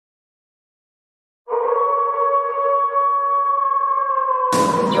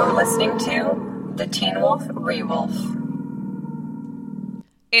You're listening to The Teen Wolf Rewolf.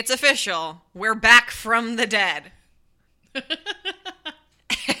 It's official. We're back from the dead.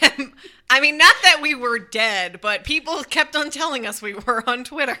 I mean, not that we were dead, but people kept on telling us we were on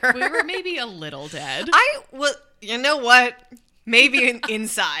Twitter. We were maybe a little dead. You know what? Maybe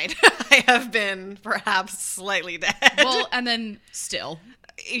inside I have been perhaps slightly dead. Well, and then still.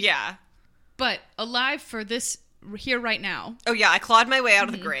 Yeah. But alive for this here right now. Oh, yeah. I clawed my way out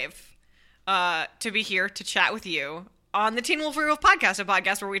of the grave to be here to chat with you on the Teen Wolf Rewolf podcast, a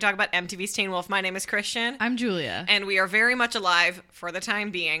podcast where we talk about MTV's Teen Wolf. My name is Christian. I'm Julia. And we are very much alive for the time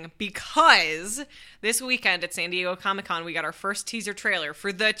being because this weekend at San Diego Comic-Con, we got our first teaser trailer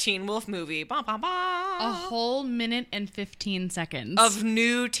for the Teen Wolf movie. Bah, bah, bah. A whole minute and 15 seconds. Of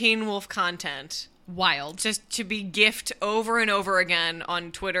new Teen Wolf content. Wild. Just to be gift over and over again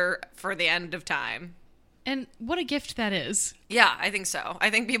on Twitter for the end of time. And what a gift that is. Yeah, I think so.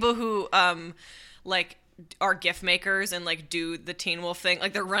 I think people who, are gift makers and do the Teen Wolf thing,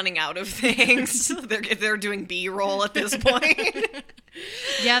 they're running out of things. they're doing B-roll at this point.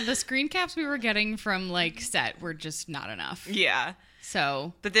 Yeah, the screen caps we were getting from set were just not enough. Yeah.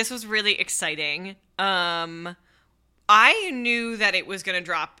 So, but this was really exciting. I knew that it was going to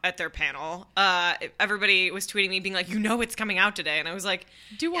drop at their panel. Everybody was tweeting me being like, it's coming out today. And I was like,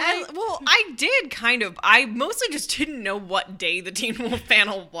 do I? Well, I did kind of. I mostly just didn't know what day the Teen Wolf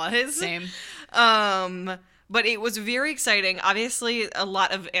panel was. Same. But it was very exciting. Obviously, a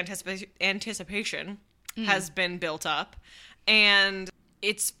lot of anticipation has been built up. And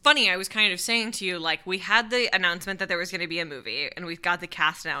it's funny, I was kind of saying to you, we had the announcement that there was going to be a movie, and we've got the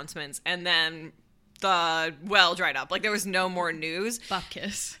cast announcements, and then the well dried up. There was no more news.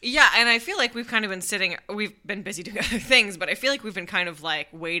 Bupkis. Yeah, and I feel like we've kind of been we've been busy doing other things, but I feel like we've been kind of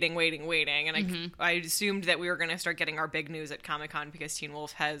waiting. And I assumed that we were going to start getting our big news at Comic-Con because Teen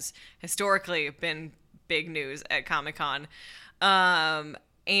Wolf has historically been big news at Comic-Con.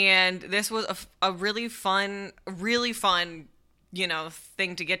 And this was a really fun,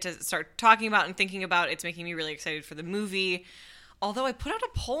 thing to get to start talking about and thinking about. It's making me really excited for the movie. Although I put out a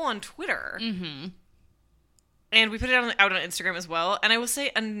poll on Twitter. Mm-hmm. And we put it out on Instagram as well. And I will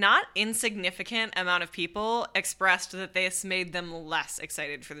say a not insignificant amount of people expressed that this made them less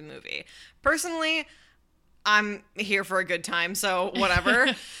excited for the movie. Personally, I'm here for a good time, so whatever.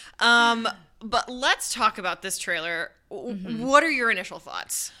 But let's talk about this trailer. Mm-hmm. What are your initial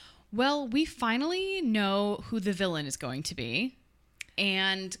thoughts? Well, we finally know who the villain is going to be.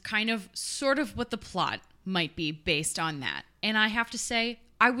 And sort of what the plot might be based on that. And I have to say,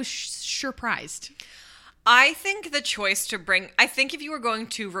 I was surprised. I think the choice to I think if you were going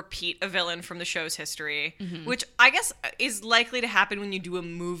to repeat a villain from the show's history, mm-hmm. which I guess is likely to happen when you do a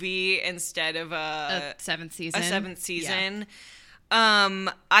movie instead of a seventh season.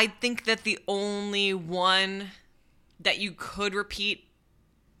 Yeah. I think that the only one that you could repeat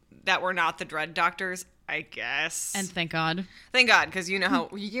that were not the Dread Doctors, I guess. And thank God. Thank God, because you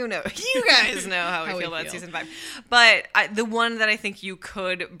guys know how we feel about season 5. But the one that I think you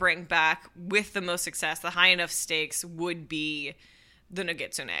could bring back with the most success, the high enough stakes, would be the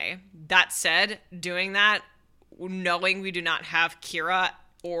Nogitsune. That said, doing that, knowing we do not have Kira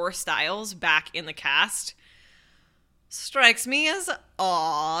or Styles back in the cast, strikes me as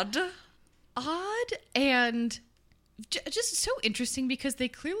odd. Odd and just so interesting because they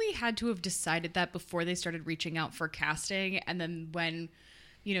clearly had to have decided that before they started reaching out for casting. And then when,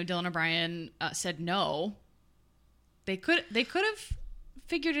 Dylan O'Brien said no, they could have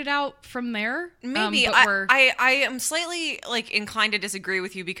figured it out from there. Maybe. I am slightly inclined to disagree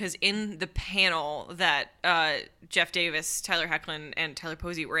with you because in the panel that Jeff Davis, Tyler Hoechlin, and Tyler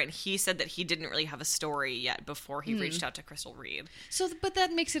Posey were in, he said that he didn't really have a story yet before he reached out to Crystal Reed. But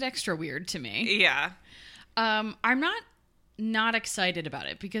that makes it extra weird to me. Yeah. I'm not excited about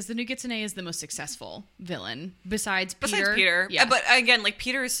it because the Nogitsune is the most successful villain besides Peter. Yeah. But again,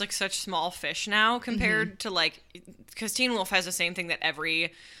 Peter is such small fish now compared to because Teen Wolf has the same thing that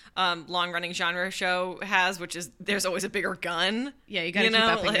every long-running genre show has, which is there's always a bigger gun. Yeah, you gotta keep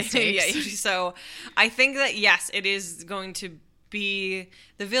upping the stakes. Yeah, so I think that yes, it is going to be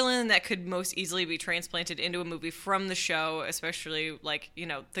the villain that could most easily be transplanted into a movie from the show, especially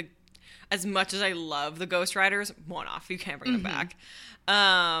as much as I love the Ghost Riders, one-off. You can't bring them back.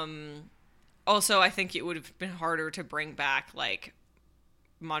 Also, I think it would have been harder to bring back,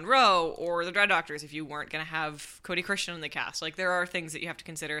 Monroe or the Dread Doctors if you weren't going to have Cody Christian in the cast. There are things that you have to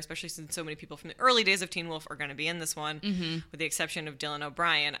consider, especially since so many people from the early days of Teen Wolf are going to be in this one, with the exception of Dylan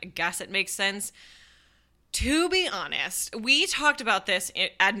O'Brien. I guess it makes sense. To be honest, we talked about this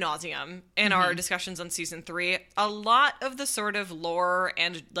ad nauseum in our discussions on season 3. A lot of the sort of lore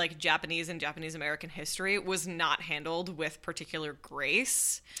and like Japanese and Japanese American history was not handled with particular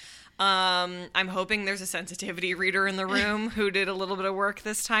grace. I'm hoping there's a sensitivity reader in the room who did a little bit of work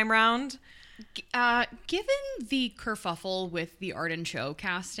this time round. Given the kerfuffle with the Arden Cho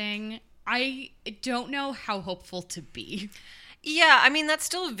casting, I don't know how hopeful to be. Yeah, I mean, that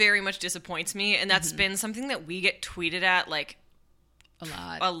still very much disappoints me, and that's been something that we get tweeted at, like,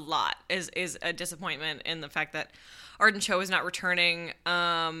 A lot is a disappointment in the fact that Arden Cho is not returning.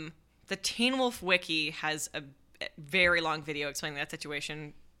 The Teen Wolf Wiki has a very long video explaining that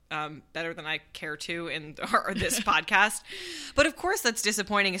situation better than I care to in this podcast. But of course that's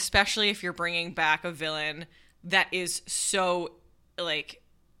disappointing, especially if you're bringing back a villain that is so, like,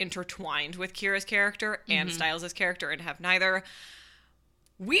 intertwined with Kira's character and Styles' character and have neither.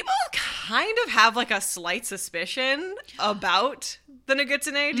 We both kind of have like a slight suspicion about the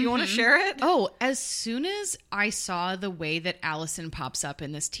Nogitsune. Do you want to share it? Oh, as soon as I saw the way that Allison pops up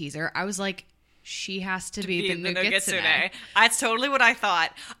in this teaser, I was like, she has to be the Nogitsune. That's totally what I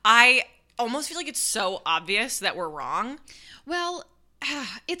thought. I almost feel like it's so obvious that we're wrong. Well,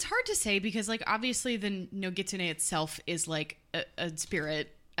 it's hard to say because, like, obviously the Nogitsune itself is like a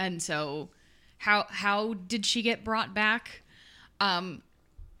spirit. And so how did she get brought back?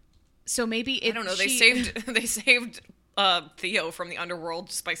 So maybe I don't know. They saved Theo from the underworld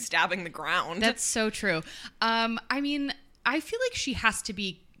just by stabbing the ground. That's so true. I mean, I feel like she has to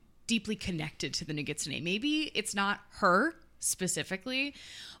be deeply connected to the Nogitsune. Maybe it's not her specifically,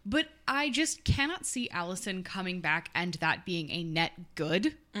 but I just cannot see Allison coming back and that being a net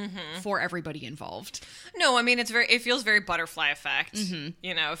good for everybody involved. No, I mean, it feels very Butterfly Effect.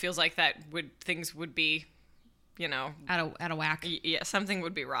 You know, it feels like things would be, you know, out of whack. Yeah, something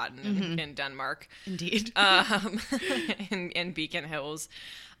would be rotten in Denmark. Indeed. In Beacon Hills.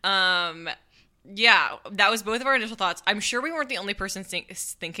 Yeah, that was both of our initial thoughts. I'm sure we weren't the only person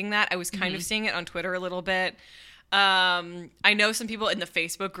thinking that. I was kind of seeing it on Twitter a little bit. I know some people in the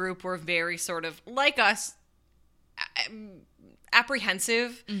Facebook group were very sort of, like us,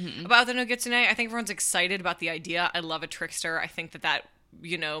 apprehensive about the Nogitsune. I think everyone's excited about the idea. I love a trickster. I think that,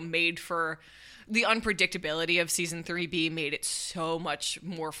 you know, made for the unpredictability of season 3B made it so much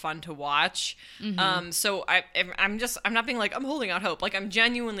more fun to watch. So I'm not being like, I'm holding out hope. Like, I'm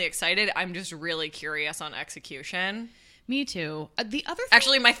genuinely excited. I'm just really curious on execution. Me too. The other thing...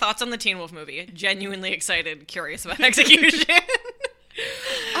 Actually, my thoughts on the Teen Wolf movie. Genuinely excited, curious about execution.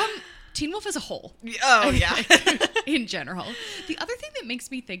 Teen Wolf as a whole. Oh, yeah. In general. The other thing that makes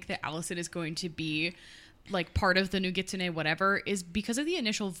me think that Allison is going to be, like, part of the Nogitsune whatever is because of the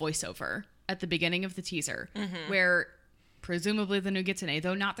initial voiceover at the beginning of the teaser, where presumably the Nogitsune,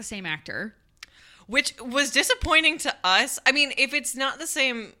 though not the same actor. Which was disappointing to us. I mean, if it's not the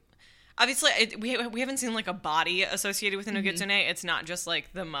same... Obviously, we haven't seen, like, a body associated with the Nogitsune. It's not just,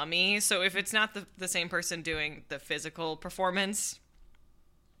 like, the mummy. So if it's not the same person doing the physical performance,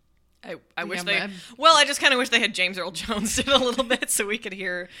 I wish they... Well, I just kind of wish they had James Earl Jones did a little bit so we could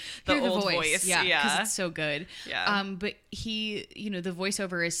hear the old voice. Yeah, because it's so good. Yeah. But he, you know, the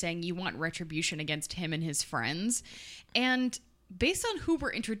voiceover is saying you want retribution against him and his friends. And based on who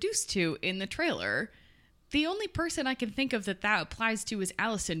we're introduced to in the trailer... The only person I can think of that applies to is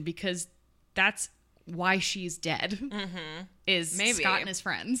Allison because that's why she's dead. Is maybe Scott and his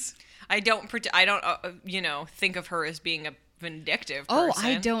friends. I don't you know, think of her as being a vindictive person. Oh,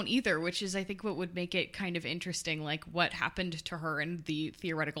 I don't either, which is I think what would make it kind of interesting, like what happened to her in the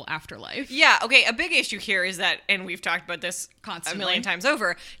theoretical afterlife. Yeah, okay, a big issue here is that, and we've talked about this constantly a million times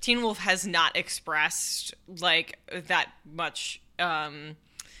over, Teen Wolf has not expressed like that much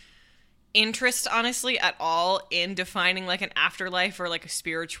interest, honestly, at all in defining like an afterlife or like a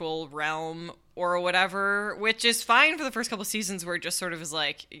spiritual realm or whatever, which is fine for the first couple seasons where it just sort of is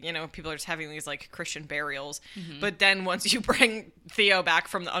like, you know, people are just having these like Christian burials. But then once you bring Theo back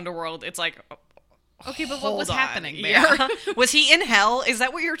from the underworld, it's like, okay, but what was happening there? Yeah. Was he in hell? Is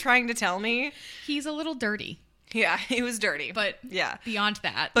that what you're trying to tell me? He's a little dirty. Yeah, he was dirty. But yeah, beyond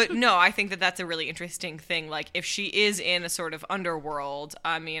that. But no, I think that that's a really interesting thing. Like, if she is in a sort of underworld,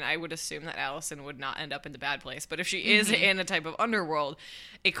 I mean, I would assume that Allison would not end up in the bad place. But if she is in a type of underworld,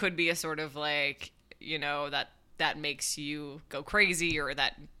 it could be a sort of like, you know, that makes you go crazy or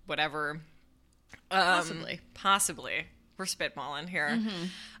that whatever. Possibly. We're spitballing here.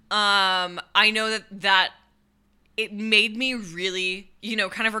 I know that it made me really, you know,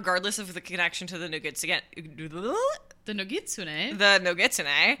 kind of regardless of the connection to the Nogitsune. The Nogitsune? The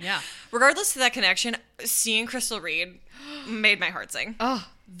Nogitsune. Yeah. Regardless of that connection, seeing Crystal Reed made my heart sing. Oh,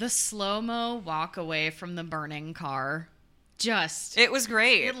 the slow-mo walk away from the burning car. It was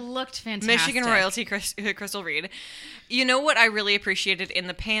great. It looked fantastic. Michigan royalty Crystal Reed. You know what I really appreciated in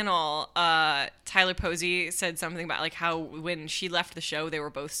the panel? Tyler Posey said something about like how when she left the show, they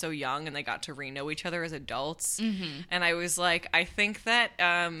were both so young and they got to re-know each other as adults. Mm-hmm. And I was like, I think that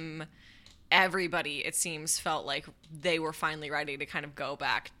everybody, it seems, felt like they were finally ready to kind of go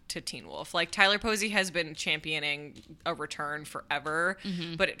back to Teen Wolf. Like Tyler Posey has been championing a return forever,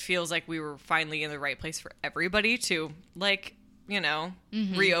 but it feels like we were finally in the right place for everybody to like,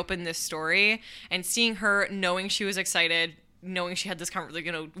 reopen this story. And seeing her, knowing she was excited, knowing she had this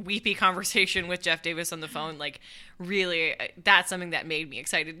weepy conversation with Jeff Davis on the phone, like really, that's something that made me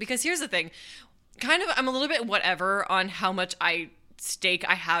excited. Because here's the thing, kind of, I'm a little bit whatever on how much stake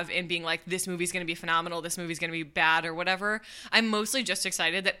I have in being like, this movie's going to be phenomenal, this movie's going to be bad or whatever. I'm mostly just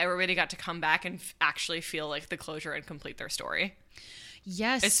excited that everybody got to come back and actually feel like the closure and complete their story.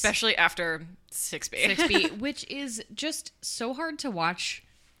 Yes. Especially after 6B. 6B, which is just so hard to watch.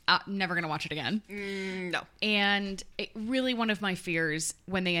 Never going to watch it again. No. And really one of my fears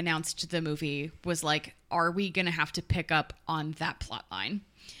when they announced the movie was like, are we going to have to pick up on that plot line?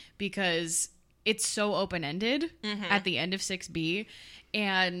 Because it's so open-ended at the end of 6B.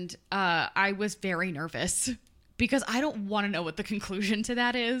 And I was very nervous because I don't want to know what the conclusion to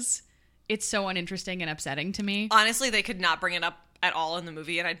that is. It's so uninteresting and upsetting to me. Honestly, they could not bring it up at all in the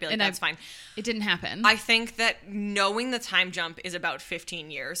movie, and I'd be like, that's fine. It didn't happen. I think that knowing the time jump is about 15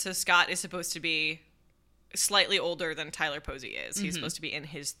 years. So Scott is supposed to be slightly older than Tyler Posey is. He's supposed to be in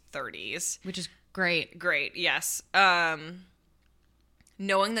his 30s. Which is great. Great, yes.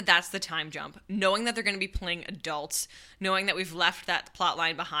 Knowing that that's the time jump, knowing that they're going to be playing adults, knowing that we've left that plot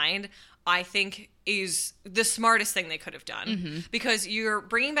line behind, I think is the smartest thing they could have done. Because you're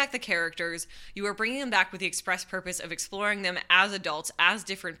bringing back the characters, you are bringing them back with the express purpose of exploring them as adults, as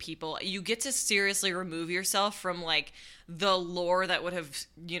different people. You get to seriously remove yourself from like the lore that would have,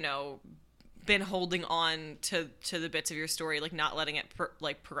 been holding on to the bits of your story, like not letting it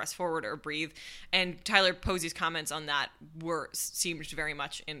progress forward or breathe. And Tyler Posey's comments on that seemed very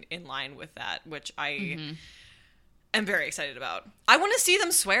much in line with that, which I am very excited about. I want to see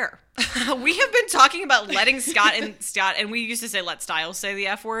them swear. We have been talking about letting Scott, and we used to say let Styles say the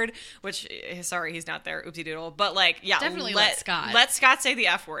F word, which, sorry, he's not there, oopsie doodle. But like, yeah, definitely let Scott. Let Scott say the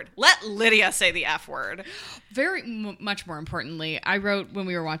F word. Let Lydia say the F word. Very much more importantly, I wrote when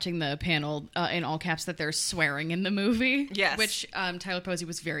we were watching the panel in all caps that there's swearing in the movie. Yes. Which Tyler Posey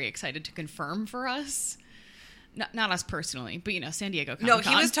was very excited to confirm for us. Not us personally, but San Diego Comic-Con. No,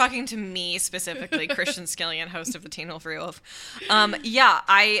 he was talking to me specifically, Christian Skillian, host of the Teen Wolf Re-Wolf.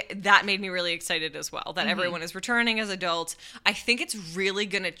 That made me really excited as well, that everyone is returning as adults. I think it's really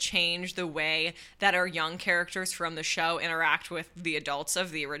going to change the way that our young characters from the show interact with the adults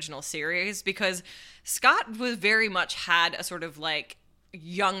of the original series, because Scott was very much had a sort of like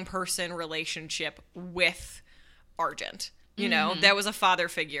young person relationship with Argent. There was a father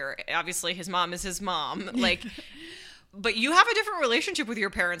figure. Obviously, his mom is his mom. Like, but you have a different relationship with your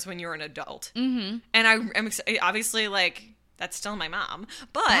parents when you're an adult. Mm-hmm. And I'm obviously like, that's still my mom.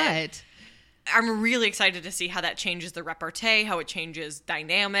 But I'm really excited to see how that changes the repartee, how it changes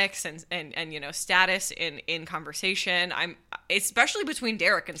dynamics and status in conversation. I'm especially between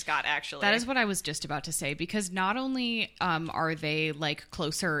Derek and Scott, actually. That is what I was just about to say, because not only are they like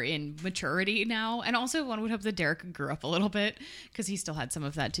closer in maturity now, and also one would hope that Derek grew up a little bit because he still had some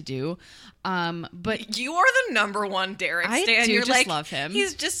of that to do. But you are the number one Derek stan. You're just like, love him.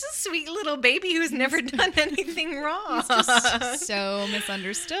 He's just a sweet little baby who's never done anything wrong. He's just so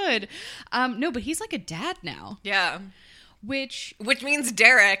misunderstood. No, but he's like a dad now. Yeah. Which means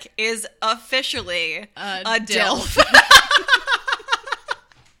Derek is officially a DILF.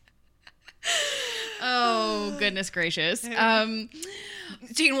 Oh, goodness gracious. Teen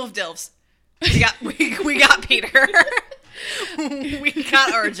Wolf DILFs. We got Peter. We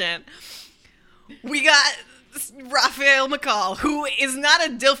got Argent. We got Raphael McCall, who is not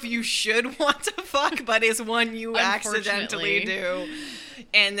a DILF you should want to fuck, but is one you accidentally do.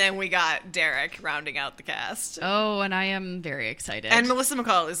 And then we got Derek rounding out the cast. Oh, and I am very excited. And Melissa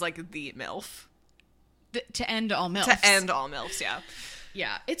McCall is like the MILF. To end all MILFs. To end all MILFs, yeah.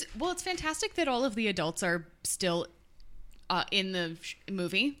 Yeah. It's fantastic that all of the adults are still in the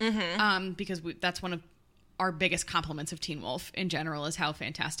movie. Mm-hmm. Because that's one of our biggest compliments of Teen Wolf in general, is how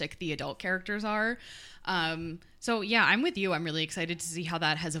fantastic the adult characters are. So yeah, I'm with you. I'm really excited to see how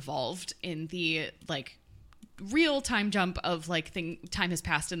that has evolved in the like real time jump of like time has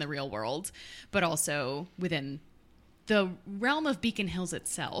passed in the real world, but also within the realm of Beacon Hills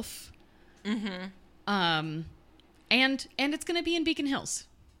itself. Mm-hmm. and it's going to be in Beacon Hills,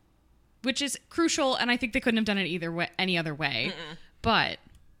 which is crucial, and I think they couldn't have done it any other way. But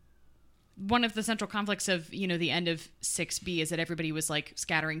one of the central conflicts of, the end of 6B is that everybody was like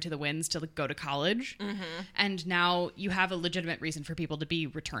scattering to the winds to go to college. And now you have a legitimate reason for people to be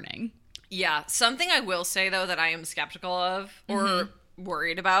returning. Yeah. Something I will say, though, that I am skeptical of or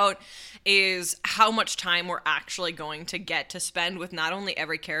worried about is how much time we're actually going to get to spend with not only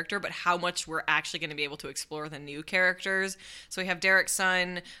every character, but how much we're actually going to be able to explore the new characters. So we have Derek's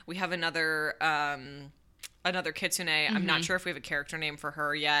son. We have another Kitsune. I'm not sure if we have a character name for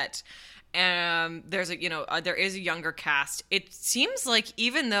her yet. There's there is a younger cast. It seems like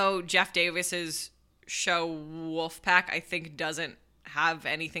even though Jeff Davis's show Wolfpack, I think, doesn't have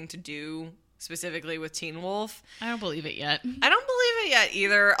anything to do specifically with Teen Wolf. I don't believe it yet. I don't believe it yet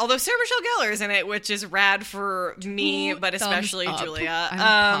either. Although Sarah Michelle Gellar is in it, which is rad for me, but especially Julia.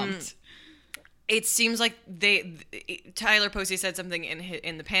 I'm pumped. It seems like Tyler Posey said something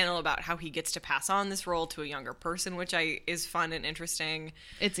in the panel about how he gets to pass on this role to a younger person, which is fun and interesting.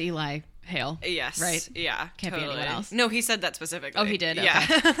 It's Eli Hale. Yes. Right? Yeah. Can't totally. be anyone else. No, he said that specifically. Oh, he did? Okay.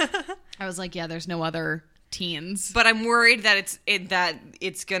 Yeah. I was like, yeah, there's no other teens. But I'm worried that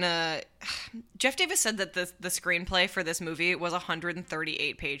it's gonna. Jeff Davis said that the screenplay for this movie was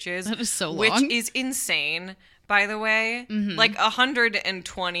 138 pages. That is so long. Which is insane, by the way. Like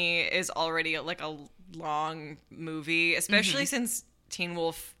 120 is already like a long movie, especially since Teen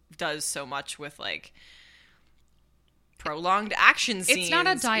Wolf does so much with like prolonged action scenes. It's not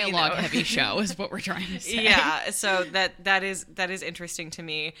a dialogue heavy show is what we're trying to say. Yeah, so that is interesting to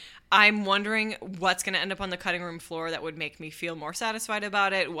me. I'm wondering what's going to end up on the cutting room floor that would make me feel more satisfied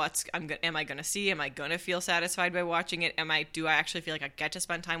about it. Am I going to see? Am I going to feel satisfied by watching it? Do I actually feel like I get to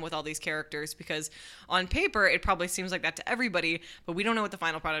spend time with all these characters? Because on paper, it probably seems like that to everybody, but we don't know what the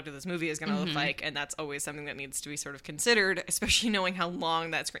final product of this movie is going to look like, and that's always something that needs to be sort of considered, especially knowing how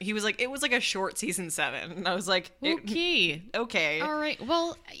long that screen. He was like, it was like a short season 7, and I was like, okay. All right.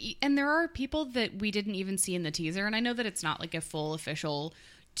 Well, and there are people that we didn't even see in the teaser, and I know that it's not like a full official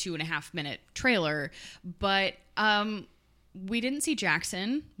 2.5 minute trailer, but we didn't see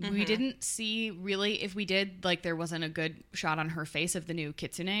Jackson. We didn't see really, if we did, like there wasn't a good shot on her face of the new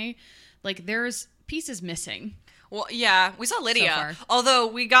Kitsune. Like there's pieces missing. Well, yeah, we saw Lydia, although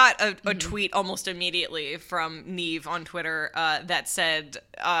we got a tweet almost immediately from Neve on Twitter that said,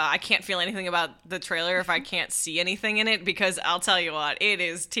 I can't feel anything about the trailer if I can't see anything in it, because I'll tell you what, it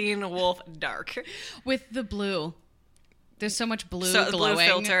is Teen Wolf dark. With the blue. There's so much blue glowing blue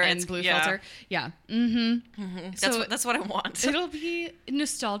filter, and blue filter. Yeah. So that's what I want. It'll be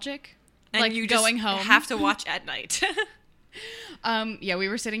nostalgic. And like you going just home. have to watch at night. Yeah, we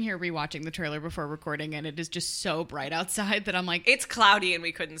were sitting here rewatching the trailer before recording, and it is just so bright outside that I'm like, it's cloudy and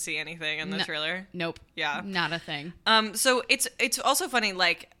we couldn't see anything in the trailer. Nope. Yeah. Not a thing. So it's also funny,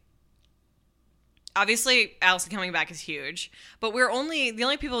 like, obviously Allison coming back is huge, but the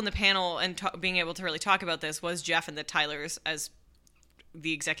only people in the panel and being able to really talk about this was Jeff and the Tylers as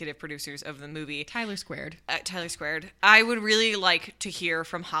the executive producers of the movie. Tyler Squared. I would really like to hear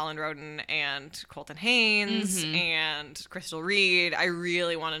from Holland Roden and Colton Haynes and Crystal Reed. I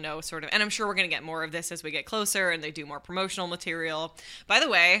really want to know sort of, and I'm sure we're going to get more of this as we get closer and they do more promotional material. By the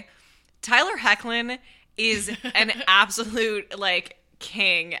way, Tyler Hoechlin is an absolute, like,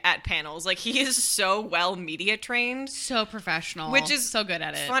 king at panels. Like, he is so well media trained, so professional, which is so good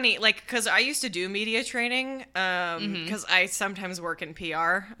at it. Funny, like, because I used to do media training because I sometimes work in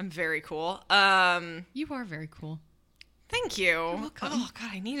PR. I'm very cool. You are very cool. Thank you. You're welcome. Oh god,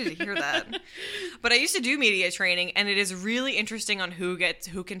 I needed to hear that. But I used to do media training, and it is really interesting on who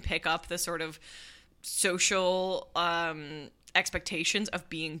can pick up the sort of social expectations of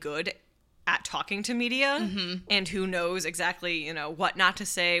being good at talking to media and who knows exactly, what not to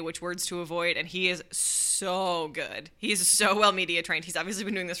say, which words to avoid. And he is so good. He's so well media trained. He's obviously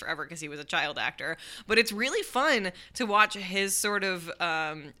been doing this forever because he was a child actor, but it's really fun to watch his sort of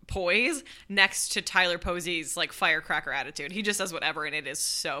poise next to Tyler Posey's like firecracker attitude. He just does whatever, and it is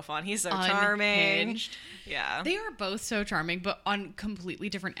so fun. He's so charming. Unhinged. Yeah. They are both so charming, but on completely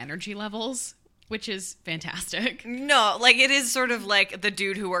different energy levels, which is fantastic. No, like, it is sort of like the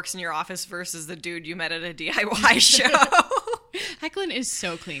dude who works in your office versus the dude you met at a DIY show. Hoechlin is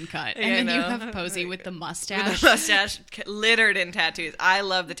so clean cut. And then you have Posey with the mustache. With the mustache littered in tattoos. I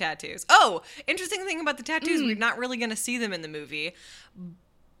love the tattoos. Oh, interesting thing about the tattoos, we're not really going to see them in the movie.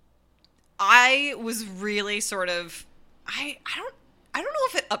 I was really sort of... I don't know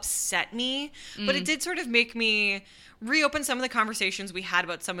if it upset me, but it did sort of make me reopen some of the conversations we had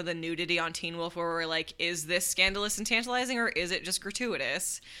about some of the nudity on Teen Wolf, where we're like, is this scandalous and tantalizing, or is it just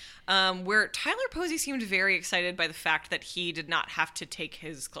gratuitous? Where Tyler Posey seemed very excited by the fact that he did not have to take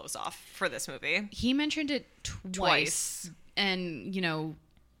his clothes off for this movie. He mentioned it twice. And,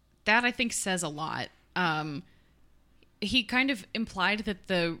 that I think says a lot. He kind of implied that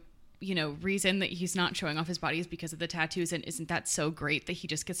the reason that he's not showing off his body is because of the tattoos, and isn't that so great that he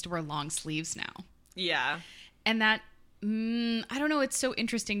just gets to wear long sleeves now? Yeah. And that, I don't know, it's so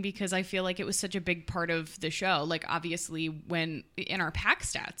interesting because I feel like it was such a big part of the show. Like, obviously, when in our pack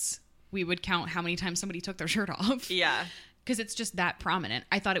stats, we would count how many times somebody took their shirt off. Yeah. Because it's just that prominent.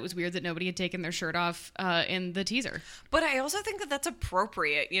 I thought it was weird that nobody had taken their shirt off in the teaser. But I also think that that's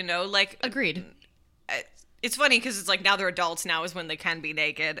appropriate, like... Agreed. It's funny because it's like now they're adults. Now is when they can be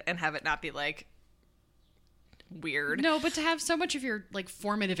naked and have it not be like weird. No, but to have so much of your like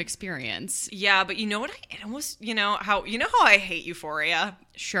formative experience. Yeah, but you know what? I almost how I hate Euphoria.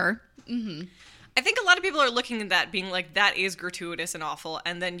 Sure. Mm-hmm. I think a lot of people are looking at that being like that is gratuitous and awful,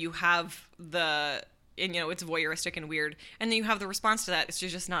 and then you have it's voyeuristic and weird, and then you have the response to that is to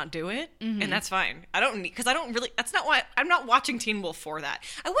just not do it, and that's fine. I don't need, because I don't really, that's not why I'm not watching Teen Wolf for that.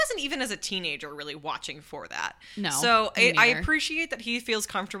 I wasn't even as a teenager really watching for that. No. So I appreciate that he feels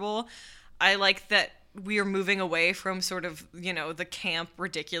comfortable. I like that we are moving away from sort of, the camp,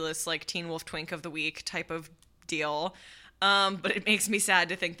 ridiculous, like Teen Wolf Twink of the Week type of deal. But it makes me sad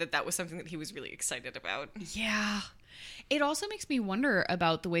to think that was something that he was really excited about. Yeah. It also makes me wonder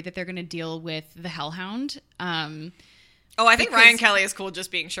about the way that they're going to deal with the Hellhound. I think Ryan Kelly is cool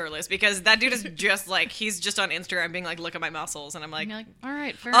just being shirtless, because that dude is just like, he's just on Instagram being like, look at my muscles. And I'm like, all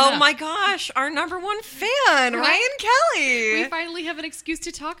right, fair enough. Oh my gosh, our number one fan, Ryan Kelly. We finally have an excuse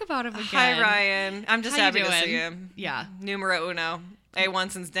to talk about him again. Hi, Ryan. I'm just happy to see him. Yeah. Numero uno.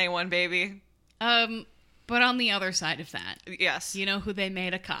 A1 since day one, baby. But on the other side of that. Yes. You know who they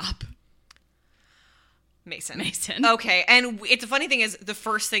made a cop? Mason. Okay, and it's the funny thing is the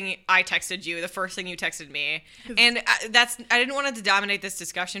first thing I texted you, the first thing you texted me, and I didn't want it to dominate this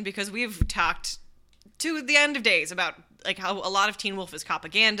discussion because we've talked to the end of days about like how a lot of Teen Wolf is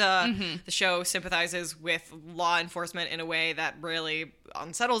propaganda. Mm-hmm. The show sympathizes with law enforcement in a way that really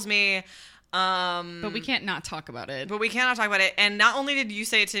unsettles me. But we can't not talk about it. But we cannot talk about it. And not only did you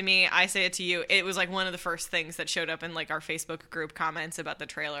say it to me, I say it to you. It was like one of the first things that showed up in like our Facebook group comments about the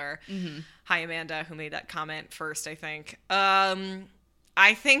trailer. Mm-hmm. Hi, Amanda, who made that comment first, I think.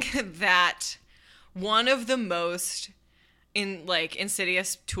 I think that one of the most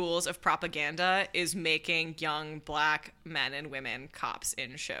insidious tools of propaganda is making young black men and women cops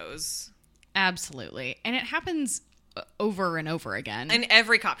in shows. Absolutely. And it happens over and over again. In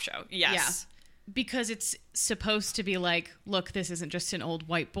every cop show, yes. Yeah. Because it's supposed to be like, look, this isn't just an old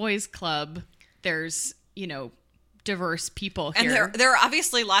white boys club. There's, diverse people here. And there are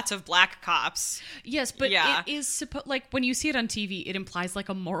obviously lots of black cops. Yes, but it is like when you see it on TV, it implies like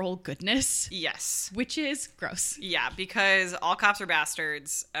a moral goodness. Yes. Which is gross. Yeah, because all cops are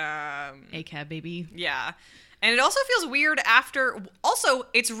bastards. ACAB, baby. Yeah. And it also feels weird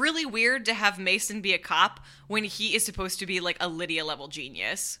it's really weird to have Mason be a cop when he is supposed to be like a Lydia level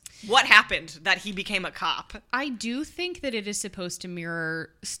genius. What happened that he became a cop? I do think that it is supposed to mirror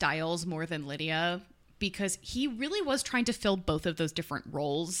Stiles more than Lydia, because he really was trying to fill both of those different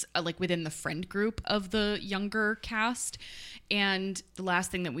roles, like within the friend group of the younger cast. And the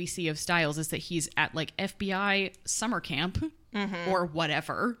last thing that we see of Stiles is that he's at like FBI summer camp or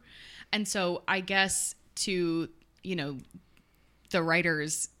whatever. And so I guess to, the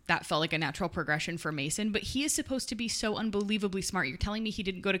writers, that felt like a natural progression for Mason, but he is supposed to be so unbelievably smart. You're telling me he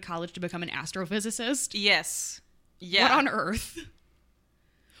didn't go to college to become an astrophysicist? Yes. Yeah. What on earth?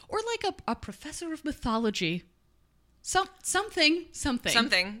 Or like a professor of mythology. Something.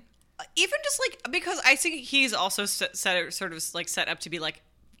 Even just like, because I think he's also set up to be like,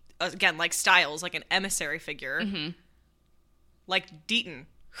 again, like Stiles, like an emissary figure. Mm-hmm. Like Deaton,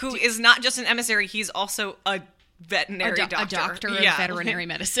 who is not just an emissary, he's also a veterinary doctor. A doctor of veterinary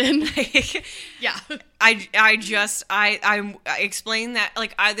medicine. Yeah. I explain that,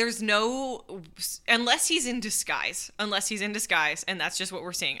 like, there's no, unless he's in disguise, and that's just what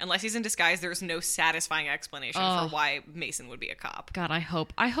we're seeing. Unless he's in disguise, there's no satisfying explanation for why Mason would be a cop. God, I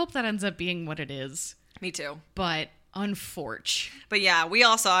hope that ends up being what it is. Me too. But unfortunate. But yeah, we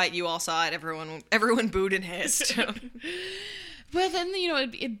all saw it. You all saw it. Everyone booed and hissed. Well, then,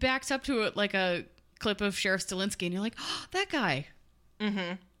 it backs up to like a clip of Sheriff Stilinski, and you're like, oh, that guy.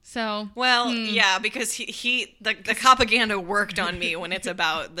 Mm-hmm. So, Well, yeah, because the propaganda worked on me when it's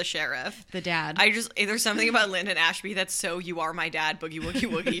about the sheriff. the dad. There's something about Lyndon Ashby that's so you are my dad, boogie woogie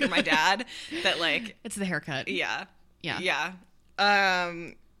woogie, you're my dad, that like, it's the haircut. yeah. Yeah.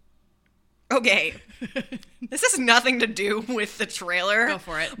 Okay. This has nothing to do with the trailer. Go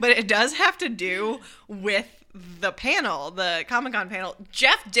for it. But it does have to do with the panel, the Comic-Con panel.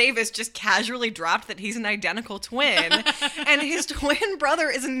 Jeff Davis just casually dropped that he's an identical twin, and his twin brother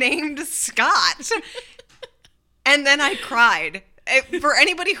is named Scott. And then I cried. For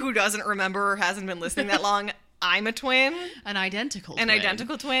anybody who doesn't remember or hasn't been listening that long, I'm a twin. An identical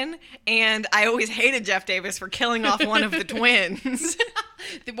twin. And I always hated Jeff Davis for killing off one of the twins.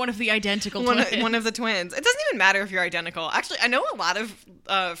 One of the identical twins. One of the twins. It doesn't even matter if you're identical. Actually, I know a lot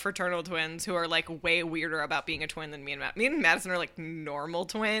of fraternal twins who are like way weirder about being a twin than me and Matt. Me and Madison are like normal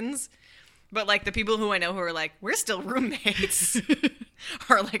twins. But like the people who I know who are like, we're still roommates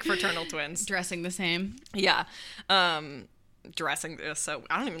are like fraternal twins. Dressing the same. Yeah. Dressing this, so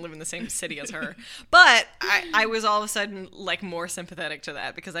I don't even live in the same city as her. But I was all of a sudden like more sympathetic to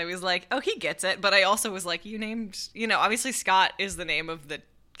that because I was like, oh, he gets it. But I also was like, obviously Scott is the name of the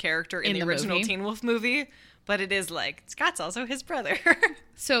character in the original movie. Teen Wolf movie, but it is like Scott's also his brother.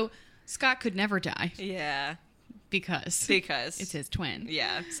 So Scott could never die. Yeah. Because it's his twin.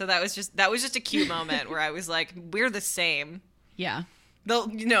 Yeah. So that was just a cute moment where I was like, we're the same. Yeah.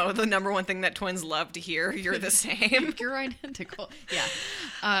 The number one thing that twins love to hear, you're the same. You're identical.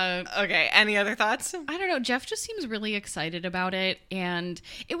 Yeah. Okay, any other thoughts? I don't know. Jeff just seems really excited about it. And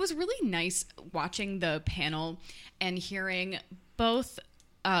it was really nice watching the panel and hearing both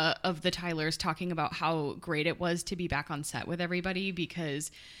of the Tylers talking about how great it was to be back on set with everybody,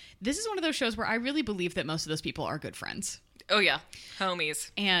 because this is one of those shows where I really believe that most of those people are good friends. Oh, yeah. Homies.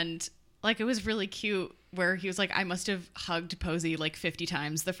 And like, it was really cute where he was like, I must have hugged Posey like 50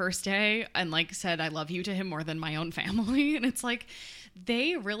 times the first day and like said I love you to him more than my own family. And it's like,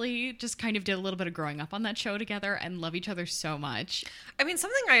 they really just kind of did a little bit of growing up on that show together and love each other so much. I mean,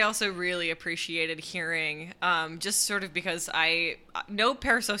 something I also really appreciated hearing, just sort of because I no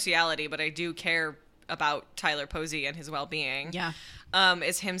parasociality, but I do care about Tyler Posey and his well-being. Yeah.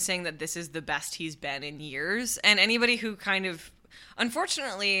 Is him saying that this is the best he's been in years. And anybody who kind of,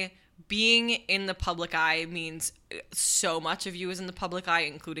 unfortunately, being in the public eye means so much of you is in the public eye,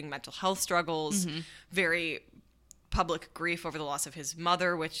 including mental health struggles, very public grief over the loss of his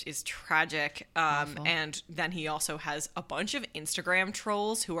mother, which is tragic. And then he also has a bunch of Instagram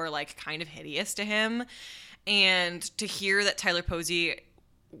trolls who are like kind of hideous to him. And to hear that Tyler Posey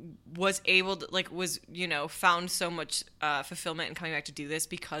was able to found so much fulfillment in coming back to do this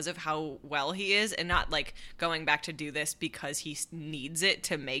because of how well he is, and not like going back to do this because he needs it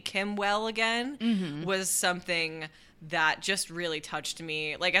to make him well again, was something that just really touched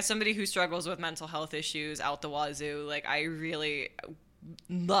me. Like, as somebody who struggles with mental health issues out the wazoo, like, I really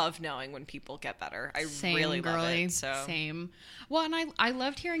love knowing when people get better. I really love it. So same. Well, and I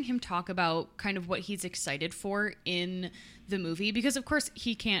loved hearing him talk about kind of what he's excited for in the movie, because of course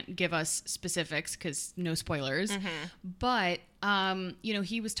he can't give us specifics because no spoilers. But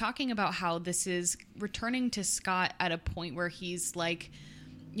he was talking about how this is returning to Scott at a point where he's like,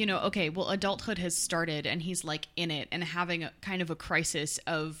 okay, well, adulthood has started and he's like in it and having a kind of a crisis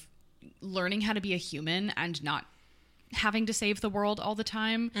of learning how to be a human and not having to save the world all the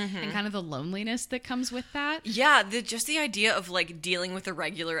time, and kind of the loneliness that comes with that. Yeah, just the idea of like dealing with the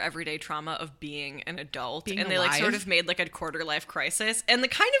regular everyday trauma of being an adult, being and alive. They like sort of made like a quarter life crisis. And the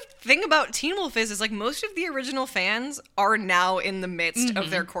kind of thing about Teen Wolf is like most of the original fans are now in the midst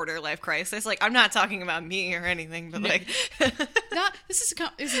of their quarter life crisis. Like, I'm not talking about me or anything, but like this is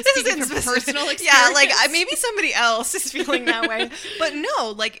speaking from personal experience. Yeah, like maybe somebody else is feeling that way, but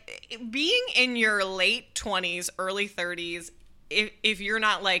no, like being in your late 20s, early 30s, if you're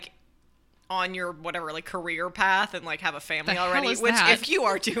not like on your whatever like career path and like have a family already, which that? If you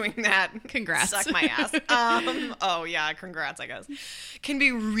are doing that, congrats, suck my ass. Oh yeah, congrats, I guess, can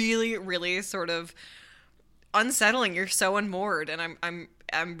be really, really sort of unsettling. You're so unmoored, and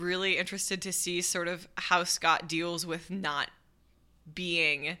I'm really interested to see sort of how Scott deals with not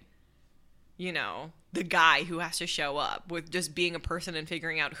being, the guy who has to show up, with just being a person and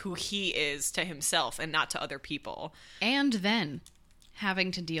figuring out who he is to himself and not to other people. And then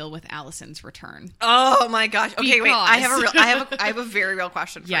having to deal with Allison's return. Oh my gosh. Okay, because... wait. I have a very real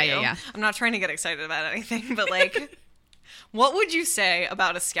question for you. Yeah. I'm not trying to get excited about anything, but like, what would you say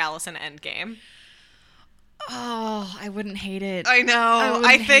about a Skallison endgame? Oh, I wouldn't hate it. I know.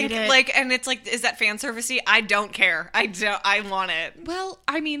 I think hate it. like, and it's like, is that fan servicey? I don't care. I want it. Well,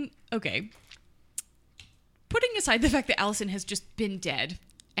 I mean, okay. Putting aside the fact that Allison has just been dead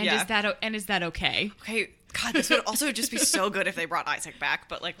And is that okay? Okay, God, this would also just be so good if they brought Isaac back,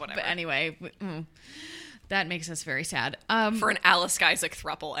 but like whatever. But anyway, that makes us very sad. For an Alice Isaac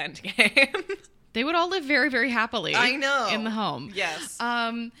thruple endgame. They would all live very, very happily. I know. In the home. Yes.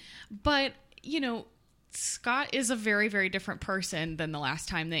 But, Scott is a very, very different person than the last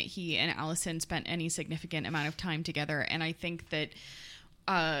time that he and Allison spent any significant amount of time together. And I think that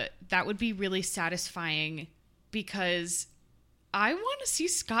that would be really satisfying because I want to see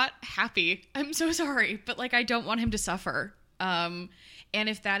Scott happy. I'm so sorry, but I don't want him to suffer. And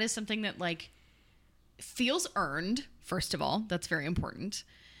if that is something that feels earned, first of all, that's very important,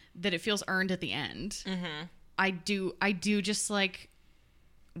 that it feels earned at the end. Mm-hmm. I do just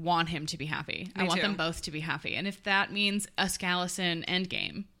want him to be happy. I want them both to be happy. And if that means a Scallison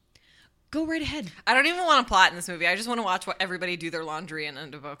endgame, go right ahead. I don't even want to plot in this movie. I just want to watch everybody do their laundry and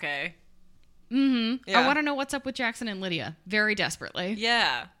end up okay. Mm-hmm. Yeah. I want to know what's up with Jackson and Lydia very desperately.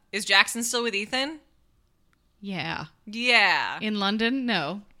 Yeah. Is Jackson still with Ethan? Yeah. Yeah. In London?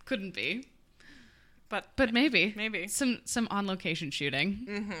 No. Couldn't be. But maybe. Maybe. Some on location shooting.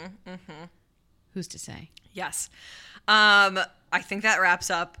 Mm-hmm. Mm-hmm. Who's to say? Yes. I think that wraps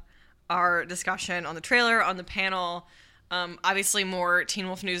up our discussion on the trailer, on the panel. Obviously, more Teen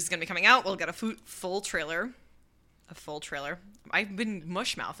Wolf news is going to be coming out. We'll get a full trailer. A full trailer. I've been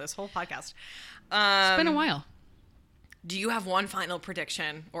mushmouth this whole podcast. It's been a while. Do you have one final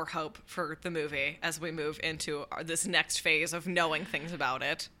prediction or hope for the movie as we move into this next phase of knowing things about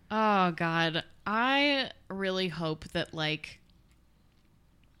it? Oh, God. I really hope that, the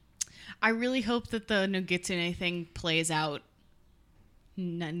Nogitsune thing plays out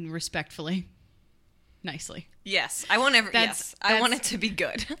respectfully. Nicely. Yes. I want it to be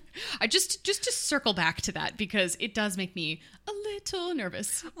good. I just to circle back to that because it does make me a little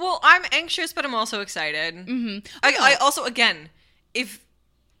nervous. Well, I'm anxious, but I'm also excited. Mm-hmm. I also, again, if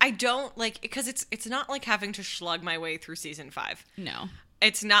I don't because it's not like having to slug my way through season 5. No.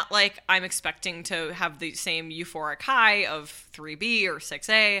 It's not like I'm expecting to have the same euphoric high of 3B or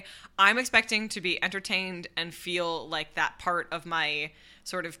 6A. I'm expecting to be entertained and feel like that part of my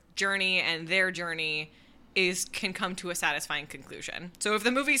sort of journey and their journey can come to a satisfying conclusion. So if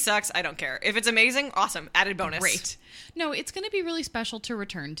the movie sucks, I don't care. If it's amazing, awesome. Added bonus. Great. No, it's going to be really special to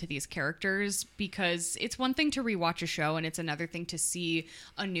return to these characters because it's one thing to rewatch a show and it's another thing to see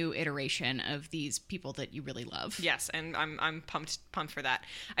a new iteration of these people that you really love. Yes, and I'm pumped for that.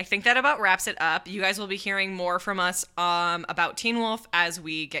 I think that about wraps it up. You guys will be hearing more from us about Teen Wolf as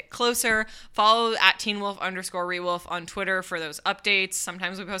we get closer. Follow at @TeenWolf_Rewolf on Twitter for those updates.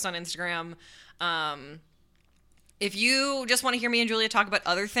 Sometimes we post on Instagram. If you just want to hear me and Julia talk about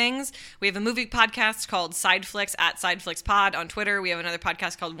other things, we have a movie podcast called Sideflix at SideflixPod on Twitter. We have another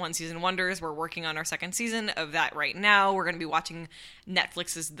podcast called One Season Wonders. We're working on our second season of that right now. We're going to be watching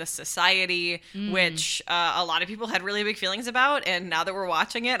Netflix's The Society, which a lot of people had really big feelings about. And now that we're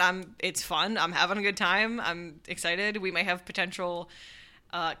watching it, it's fun. I'm having a good time. I'm excited. We may have potential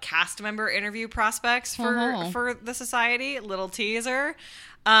cast member interview prospects for The Society. Little teaser.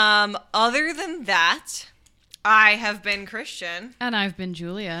 Other than that, I have been Christian. And I've been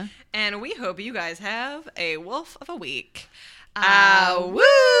Julia. And we hope you guys have a wolf of a week. Woo!